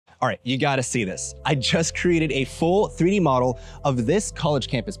All right, you gotta see this. I just created a full 3D model of this college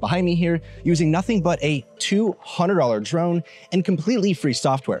campus behind me here using nothing but a $200 drone and completely free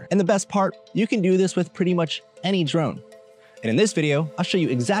software. And the best part, you can do this with pretty much any drone. And in this video, I'll show you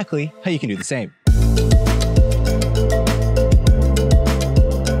exactly how you can do the same.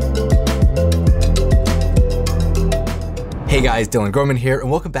 Hey guys, Dylan Gorman here, and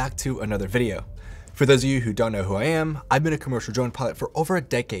welcome back to another video. For those of you who don't know who I am, I've been a commercial drone pilot for over a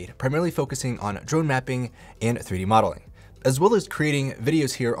decade, primarily focusing on drone mapping and 3D modeling, as well as creating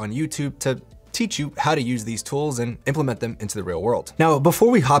videos here on YouTube to teach you how to use these tools and implement them into the real world. Now,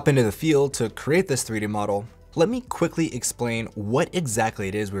 before we hop into the field to create this 3D model, let me quickly explain what exactly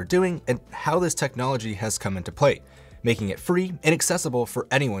it is we're doing and how this technology has come into play, making it free and accessible for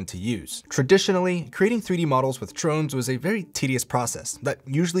anyone to use. Traditionally, creating 3D models with drones was a very tedious process that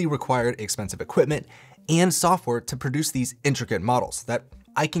usually required expensive equipment and software to produce these intricate models that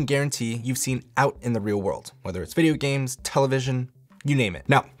I can guarantee you've seen out in the real world, whether it's video games, television, you name it.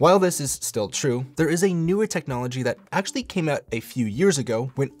 Now, while this is still true, there is a newer technology that actually came out a few years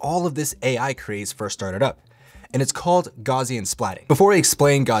ago when all of this AI craze first started up, and it's called Gaussian splatting. Before I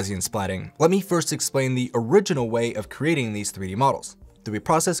explain Gaussian splatting, let me first explain the original way of creating these 3D models through a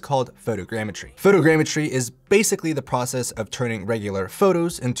process called photogrammetry. Photogrammetry is basically the process of turning regular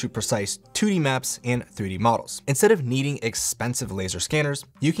photos into precise 2D maps and 3D models. Instead of needing expensive laser scanners,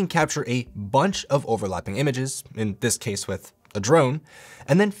 you can capture a bunch of overlapping images, in this case with a drone,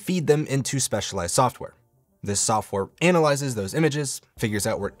 and then feed them into specialized software. This software analyzes those images, figures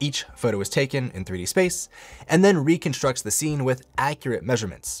out where each photo is taken in 3D space, and then reconstructs the scene with accurate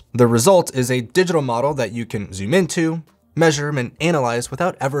measurements. The result is a digital model that you can zoom into, measure, and analyze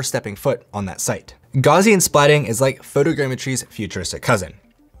without ever stepping foot on that site. Gaussian splatting is like photogrammetry's futuristic cousin.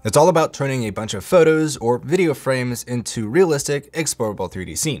 It's all about turning a bunch of photos or video frames into realistic, explorable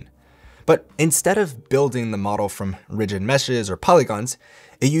 3D scene. But instead of building the model from rigid meshes or polygons,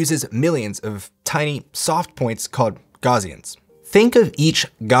 it uses millions of tiny soft points called Gaussians. Think of each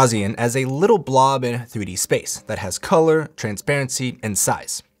Gaussian as a little blob in 3D space that has color, transparency, and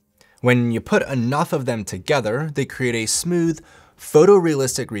size. When you put enough of them together, they create a smooth,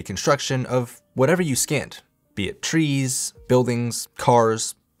 photorealistic reconstruction of whatever you scanned, be it trees, buildings,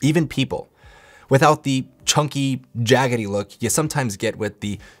 cars, even people, without the chunky, jaggedy look you sometimes get with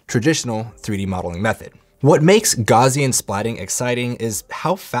the traditional 3D modeling method. What makes Gaussian splatting exciting is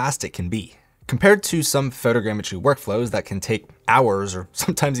how fast it can be. Compared to some photogrammetry workflows that can take hours or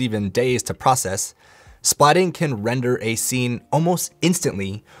sometimes even days to process, splatting can render a scene almost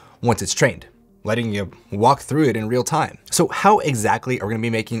instantly once it's trained, letting you walk through it in real time. So how exactly are we gonna be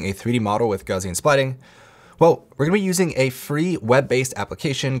making a 3D model with Gaussian splatting? Well, we're gonna be using a free web-based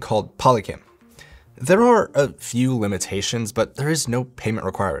application called Polycam. There are a few limitations, but there is no payment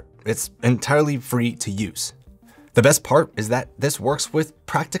required. It's entirely free to use. The best part is that this works with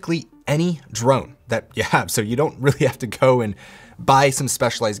practically any drone that you have, so you don't really have to go and buy some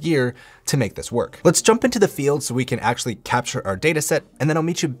specialized gear to make this work. Let's jump into the field so we can actually capture our data set, and then I'll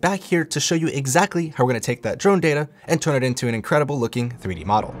meet you back here to show you exactly how we're gonna take that drone data and turn it into an incredible looking 3D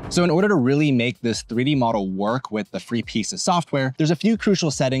model. So in order to really make this 3D model work with the free piece of software, there's a few crucial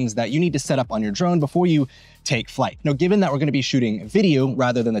settings that you need to set up on your drone before you take flight. Now, given that we're gonna be shooting video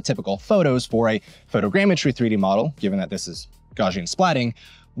rather than the typical photos for a photogrammetry 3D model, given that this is Gaussian splatting,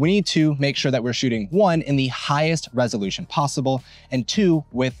 we need to make sure that we're shooting one, in the highest resolution possible, and two,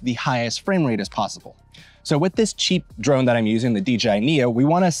 with the highest frame rate as possible. So with this cheap drone that I'm using, the DJI Neo, we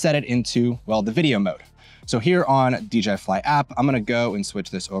wanna set it into, well, the video mode. So here on DJI Fly app, I'm gonna go and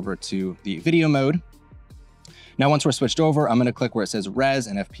switch this over to the video mode. Now, once we're switched over, I'm gonna click where it says res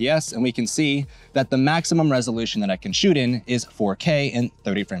and FPS, and we can see that the maximum resolution that I can shoot in is 4K and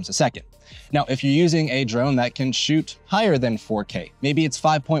 30 frames a second. Now, if you're using a drone that can shoot higher than 4K, maybe it's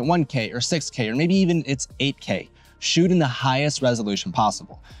 5.1K or 6K, or maybe even it's 8K, shoot in the highest resolution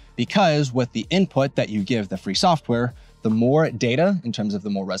possible. Because with the input that you give the free software, the more data, in terms of the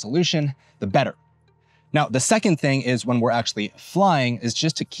more resolution, the better. Now, the second thing is when we're actually flying is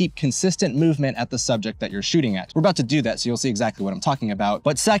just to keep consistent movement at the subject that you're shooting at. We're about to do that, so you'll see exactly what I'm talking about.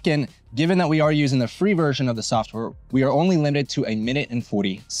 But second, given that we are using the free version of the software, we are only limited to 1 minute and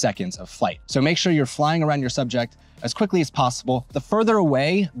 40 seconds of flight. So make sure you're flying around your subject as quickly as possible. The further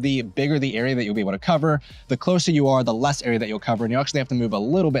away, the bigger the area that you'll be able to cover. The closer you are, the less area that you'll cover, and you actually have to move a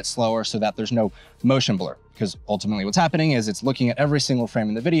little bit slower so that there's no motion blur, because ultimately what's happening is it's looking at every single frame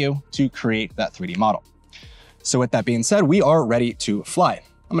in the video to create that 3D model. So with that being said, we are ready to fly.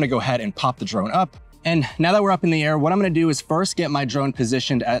 I'm gonna go ahead and pop the drone up. And now that we're up in the air, what I'm gonna do is first get my drone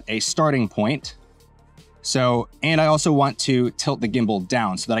positioned at a starting point. So, and I also want to tilt the gimbal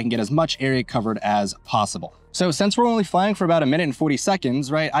down so that I can get as much area covered as possible. So since we're only flying for about 1 minute and 40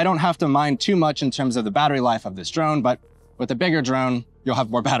 seconds, right, I don't have to mind too much in terms of the battery life of this drone, but with a bigger drone, you'll have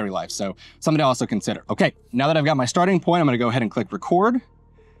more battery life. So something to also consider. Okay, now that I've got my starting point, I'm gonna go ahead and click record,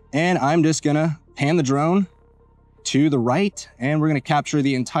 and I'm just gonna pan the drone to the right, and we're gonna capture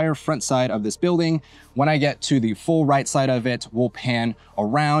the entire front side of this building. When I get to the full right side of it, we'll pan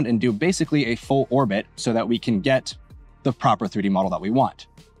around and do basically a full orbit so that we can get the proper 3D model that we want.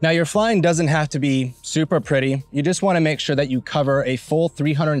 Now, your flying doesn't have to be super pretty. You just wanna make sure that you cover a full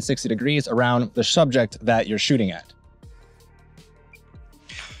 360 degrees around the subject that you're shooting at.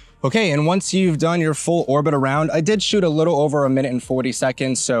 Okay, and once you've done your full orbit around, I did shoot a little over 1 minute and 40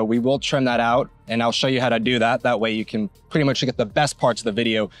 seconds, so we will trim that out, and I'll show you how to do that. That way you can pretty much get the best parts of the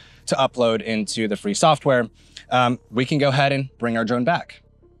video to upload into the free software. We can go ahead and bring our drone back.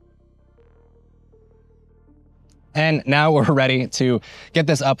 And now we're ready to get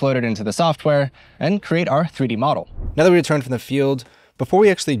this uploaded into the software and create our 3D model. Now that we returned from the field, before we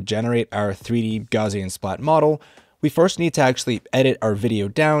actually generate our 3D Gaussian splat model, we first need to actually edit our video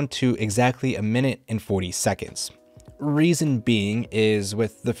down to exactly 1 minute and 40 seconds. Reason being is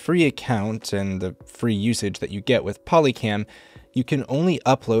with the free account and the free usage that you get with Polycam, you can only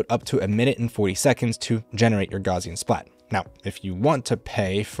upload up to 1 minute and 40 seconds to generate your Gaussian splat. Now, if you want to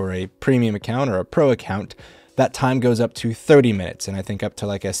pay for a premium account or a pro account, that time goes up to 30 minutes, and I think up to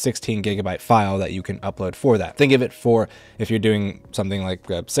like a 16 gigabyte file that you can upload for that. Think of it for if you're doing something like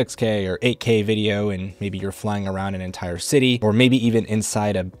a 6K or 8K video and maybe you're flying around an entire city or maybe even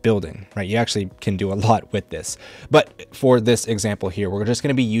inside a building, right? You actually can do a lot with this. But for this example here, we're just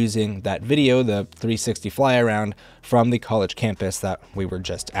gonna be using that video, the 360 fly around from the college campus that we were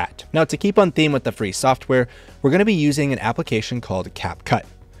just at. Now, to keep on theme with the free software, we're gonna be using an application called CapCut.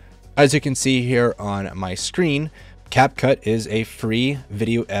 As you can see here on my screen, CapCut is a free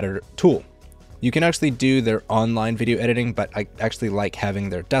video editor tool. You can actually do their online video editing, but I actually like having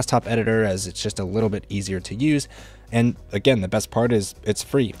their desktop editor as it's just a little bit easier to use. And again, the best part is it's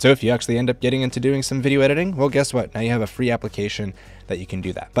free. So if you actually end up getting into doing some video editing, well, guess what? Now you have a free application that you can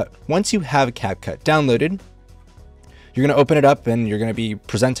do that. But once you have CapCut downloaded, you're gonna open it up and you're gonna be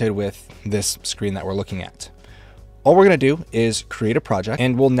presented with this screen that we're looking at. All we're gonna do is create a project,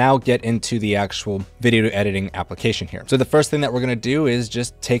 and we'll now get into the actual video editing application here. So the first thing that we're gonna do is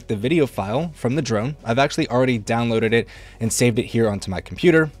just take the video file from the drone. I've actually already downloaded it and saved it here onto my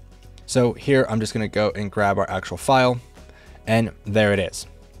computer. So here, I'm just gonna go and grab our actual file, and there it is.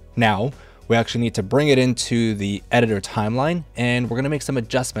 Now, we actually need to bring it into the editor timeline, and we're gonna make some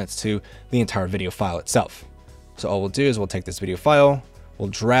adjustments to the entire video file itself. So all we'll do is we'll take this video file, we'll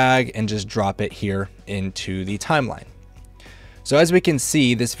drag and just drop it here into the timeline. So as we can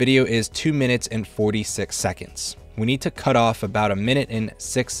see, this video is 2 minutes and 46 seconds. We need to cut off about 1 minute and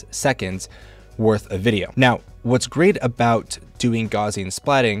 6 seconds worth of video. Now, what's great about doing Gaussian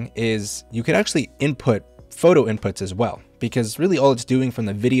splatting is you can actually input photo inputs as well, because really all it's doing from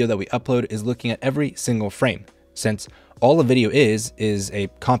the video that we upload is looking at every single frame, since all a video is a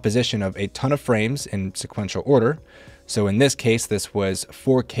composition of a ton of frames in sequential order. So in this case, this was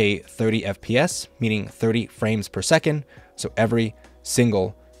 4K 30 FPS, meaning 30 frames per second. So every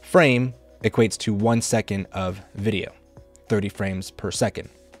single frame equates to 1 second of video, 30 frames per second.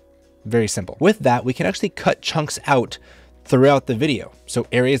 Very simple. With that, we can actually cut chunks out throughout the video. So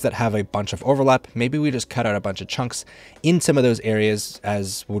areas that have a bunch of overlap, maybe we just cut out a bunch of chunks in some of those areas,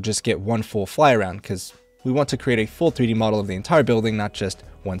 as we'll just get one full fly around, because we want to create a full 3D model of the entire building, not just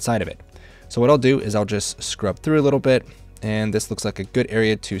one side of it. So what I'll do is I'll just scrub through a little bit, and this looks like a good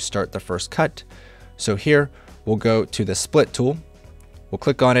area to start the first cut. So here we'll go to the split tool, we'll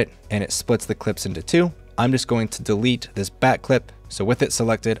click on it, and it splits the clips into two. I'm just going to delete this back clip. So with it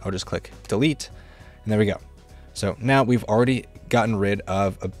selected, I'll just click delete, and there we go. So now we've already gotten rid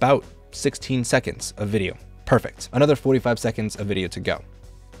of about 16 seconds of video. Perfect. Another 45 seconds of video to go.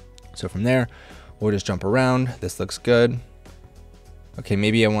 So from there, we'll just jump around. This looks good. Okay,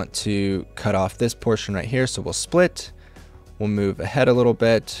 maybe I want to cut off this portion right here, so we'll split. We'll move ahead a little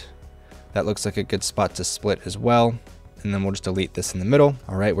bit. That looks like a good spot to split as well. And then we'll just delete this in the middle.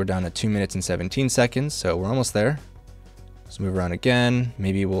 All right, we're down to 2 minutes and 17 seconds, so we're almost there. Let's move around again.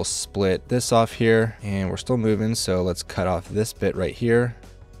 Maybe we'll split this off here, and we're still moving, so let's cut off this bit right here.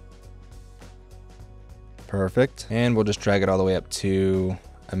 Perfect. And we'll just drag it all the way up to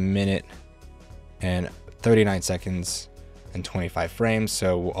 1 minute and 39 seconds and 25 frames.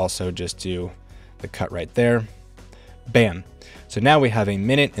 So we'll also just do the cut right there. Bam. So now we have 1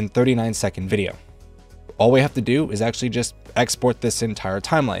 minute and 39 second video. All we have to do is actually just export this entire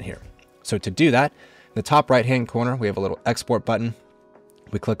timeline here. So to do that, the top right-hand corner, we have a little export button.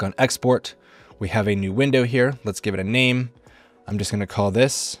 We click on export. We have a new window here. Let's give it a name. I'm just going to call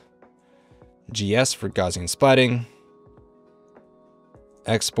this GS for Gaussian splatting,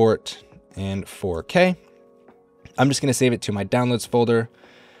 export, and 4K. I'm just going to save it to my downloads folder.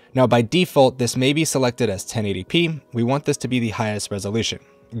 Now, by default, this may be selected as 1080p. We want this to be the highest resolution.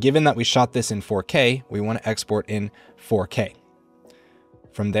 Given that we shot this in 4K, we want to export in 4K.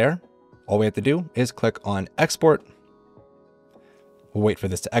 From there, all we have to do is click on export. We'll wait for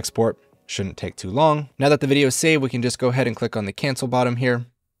this to export. Shouldn't take too long. Now that the video is saved, we can just go ahead and click on the cancel bottom here,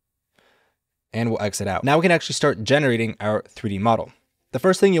 and we'll exit out. Now we can actually start generating our 3D model. The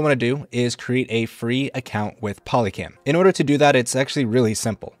first thing you want to do is create a free account with Polycam. In order to do that, it's actually really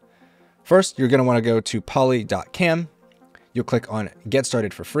simple. First, you're going to want to go to poly.cam. You'll click on get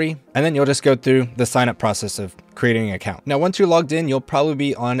started for free, and then you'll just go through the sign up process of creating an account. Now, once you're logged in, you'll probably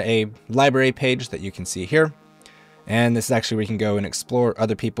be on a library page that you can see here. And this is actually where you can go and explore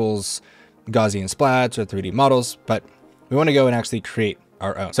other people's Gaussian splats or 3D models, but we want to go and actually create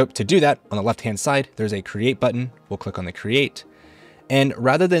our own. So to do that, on the left-hand side, there's a create button. We'll click on the create. And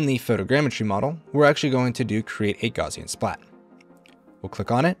rather than the photogrammetry model, we're actually going to do create a Gaussian splat. We'll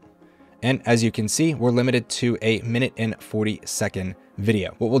click on it. And as you can see, we're limited to a 1:40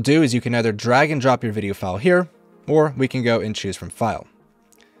 video. What we'll do is you can either drag and drop your video file here, or we can go and choose from file.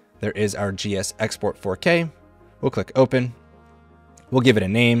 There is our GS export 4K. We'll click open. We'll give it a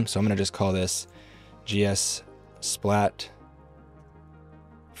name. So I'm going to just call this GS splat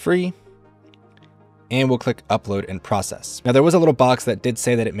free. And we'll click upload and process. Now there was a little box that did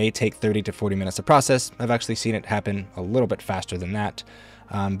say that it may take 30 to 40 minutes to process. I've actually seen it happen a little bit faster than that.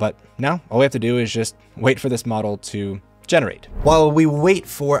 But now all we have to do is just wait for this model to generate. While we wait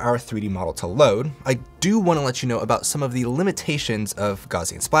for our 3D model to load, I do want to let you know about some of the limitations of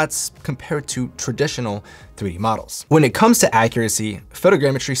Gaussian splats compared to traditional 3D models. When it comes to accuracy,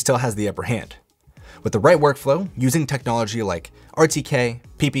 photogrammetry still has the upper hand. With the right workflow, using technology like RTK,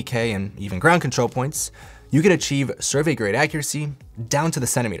 PPK, and even ground control points, you can achieve survey grade accuracy down to the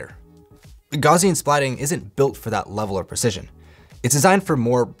centimeter. Gaussian splatting isn't built for that level of precision. It's designed for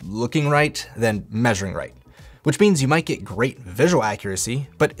more looking right than measuring right, which means you might get great visual accuracy,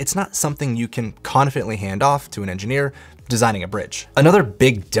 but it's not something you can confidently hand off to an engineer designing a bridge. Another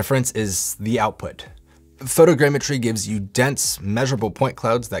big difference is the output. Photogrammetry gives you dense, measurable point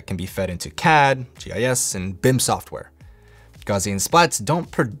clouds that can be fed into CAD, GIS, and BIM software. Gaussian splats don't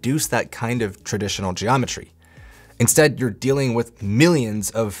produce that kind of traditional geometry. Instead, you're dealing with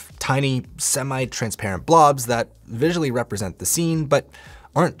millions of tiny, semi-transparent blobs that visually represent the scene, but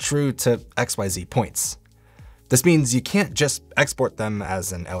aren't true to XYZ points. This means you can't just export them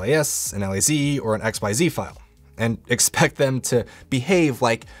as an LAS, an LAZ, or an XYZ file and expect them to behave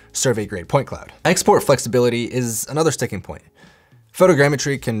like survey grade point cloud. Export flexibility is another sticking point.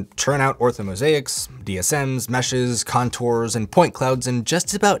 Photogrammetry can churn out orthomosaics, DSMs, meshes, contours, and point clouds in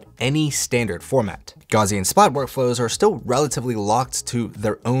just about any standard format. Gaussian splat workflows are still relatively locked to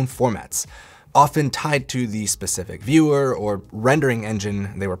their own formats, often tied to the specific viewer or rendering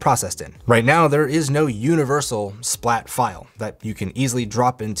engine they were processed in. Right now, there is no universal splat file that you can easily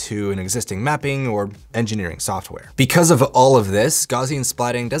drop into an existing mapping or engineering software. Because of all of this, Gaussian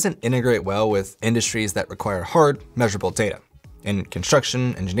splatting doesn't integrate well with industries that require hard, measurable data. In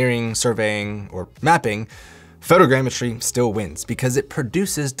construction, engineering, surveying, or mapping, photogrammetry still wins because it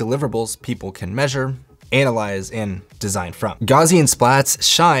produces deliverables people can measure, analyze, and design from. Gaussian splats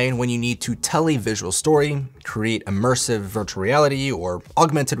shine when you need to tell a visual story, create immersive virtual reality or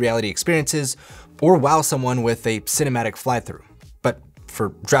augmented reality experiences, or wow someone with a cinematic fly-through. But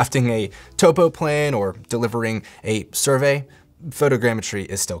for drafting a topo plan or delivering a survey, photogrammetry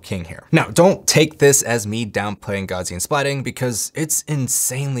is still king here. Now, don't take this as me downplaying Gaussian splatting because it's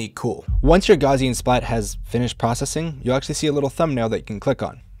insanely cool. Once your Gaussian splat has finished processing, you'll actually see a little thumbnail that you can click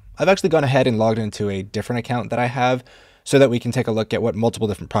on. I've actually gone ahead and logged into a different account that I have so that we can take a look at what multiple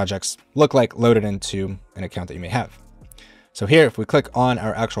different projects look like loaded into an account that you may have. So here, if we click on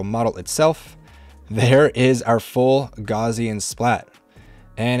our actual model itself, there is our full Gaussian splat.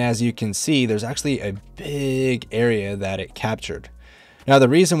 And as you can see, there's actually a big area that it captured. Now, the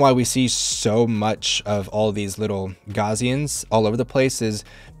reason why we see so much of all these little Gaussians all over the place is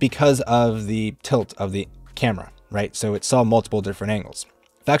because of the tilt of the camera, right? So it saw multiple different angles.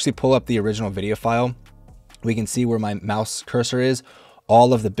 If I actually pull up the original video file, we can see where my mouse cursor is,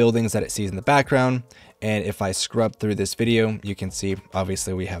 all of the buildings that it sees in the background. And if I scrub through this video, you can see,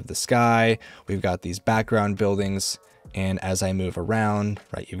 obviously we have the sky, we've got these background buildings. And as I move around,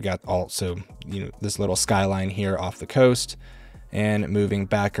 right, you've got also, this little skyline here off the coast. and moving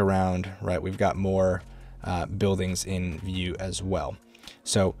back around, right, we've got more buildings in view as well.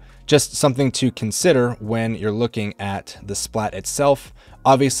 So just something to consider when you're looking at the splat itself.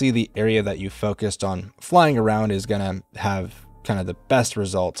 Obviously, the area that you focused on flying around is going to have kind of the best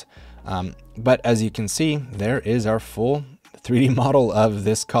result. But as you can see, there is our full 3D model of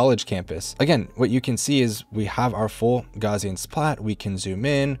this college campus. Again, what you can see is we have our full Gaussian splat. We can zoom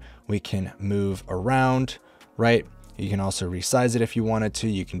in, we can move around, right? You can also resize it if you wanted to.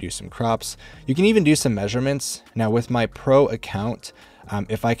 You can do some crops. You can even do some measurements. Now with my pro account,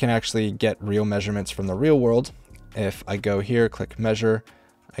 if I can actually get real measurements from the real world, if I go here, click measure,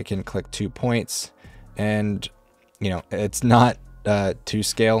 I can click 2 points, and you know, it's not to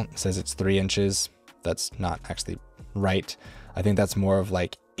scale. It says it's 3 inches. That's not actually right. I think that's more of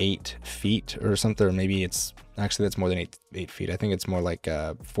like 8 feet or something, or maybe it's actually, that's more than 8 feet. I think it's more like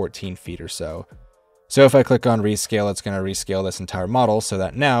 14 feet or so. So if I click on rescale, it's going to rescale this entire model so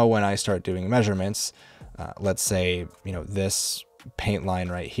that now when I start doing measurements, let's say, you know, this paint line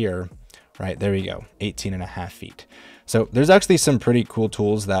right here, right, there we go, 18.5 feet. So there's actually some pretty cool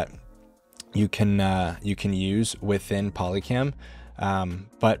tools that you can use within Polycam.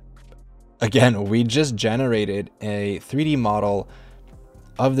 But again, we just generated a 3D model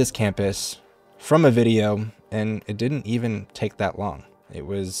of this campus from a video, and it didn't even take that long. It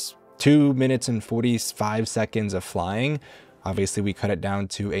was 2 minutes and 45 seconds of flying. Obviously, we cut it down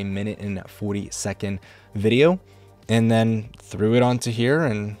to a 1:40 video, and then threw it onto here,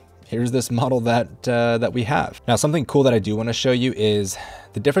 and here's this model that we have. Now, something cool that I do want to show you is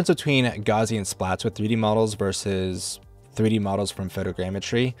the difference between Gaussian splats with 3D models versus 3D models from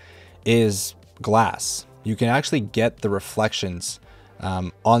photogrammetry is glass. You can actually get the reflections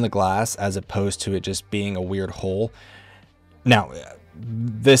on the glass as opposed to it just being a weird hole. Now,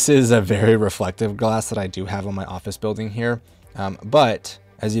 this is a very reflective glass that I do have on my office building here. But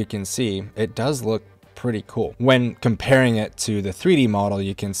as you can see, it does look pretty cool. When comparing it to the 3D model,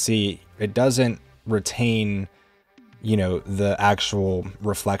 you can see it doesn't retain, you know, the actual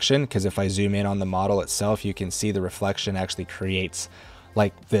reflection, because if I zoom in on the model itself, you can see the reflection actually creates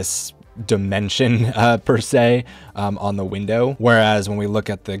like this dimension per se on the window. Whereas when we look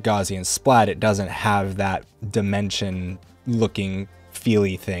at the Gaussian splat, it doesn't have that dimension looking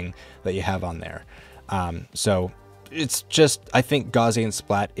feely thing that you have on there. So it's just, I think Gaussian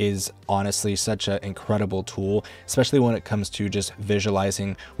splat is honestly such an incredible tool, especially when it comes to just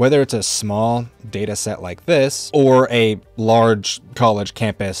visualizing, whether it's a small data set like this or a large college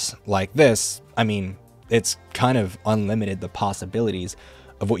campus like this. I mean, it's kind of unlimited, the possibilities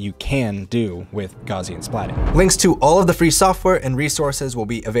of what you can do with Gaussian splatting. Links to all of the free software and resources will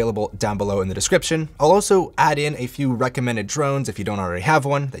be available down below in the description. I'll also add in a few recommended drones if you don't already have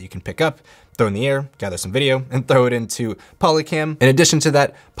one that you can pick up, throw in the air, gather some video, and throw it into Polycam. In addition to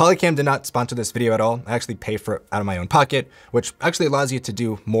that, Polycam did not sponsor this video at all. I actually pay for it out of my own pocket, which actually allows you to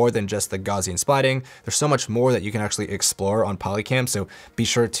do more than just the Gaussian splatting. There's so much more that you can actually explore on Polycam, so be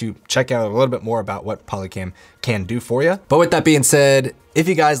sure to check out a little bit more about what Polycam can do for you. But with that being said, if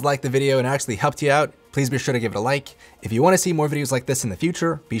you guys liked the video and it actually helped you out, please be sure to give it a like. If you want to see more videos like this in the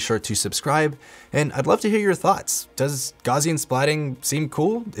future, be sure to subscribe. And I'd love to hear your thoughts. Does Gaussian splatting seem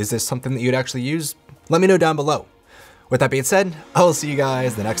cool? Is this something that you'd actually use? Let me know down below. With that being said, I will see you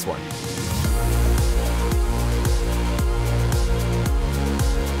guys the next one.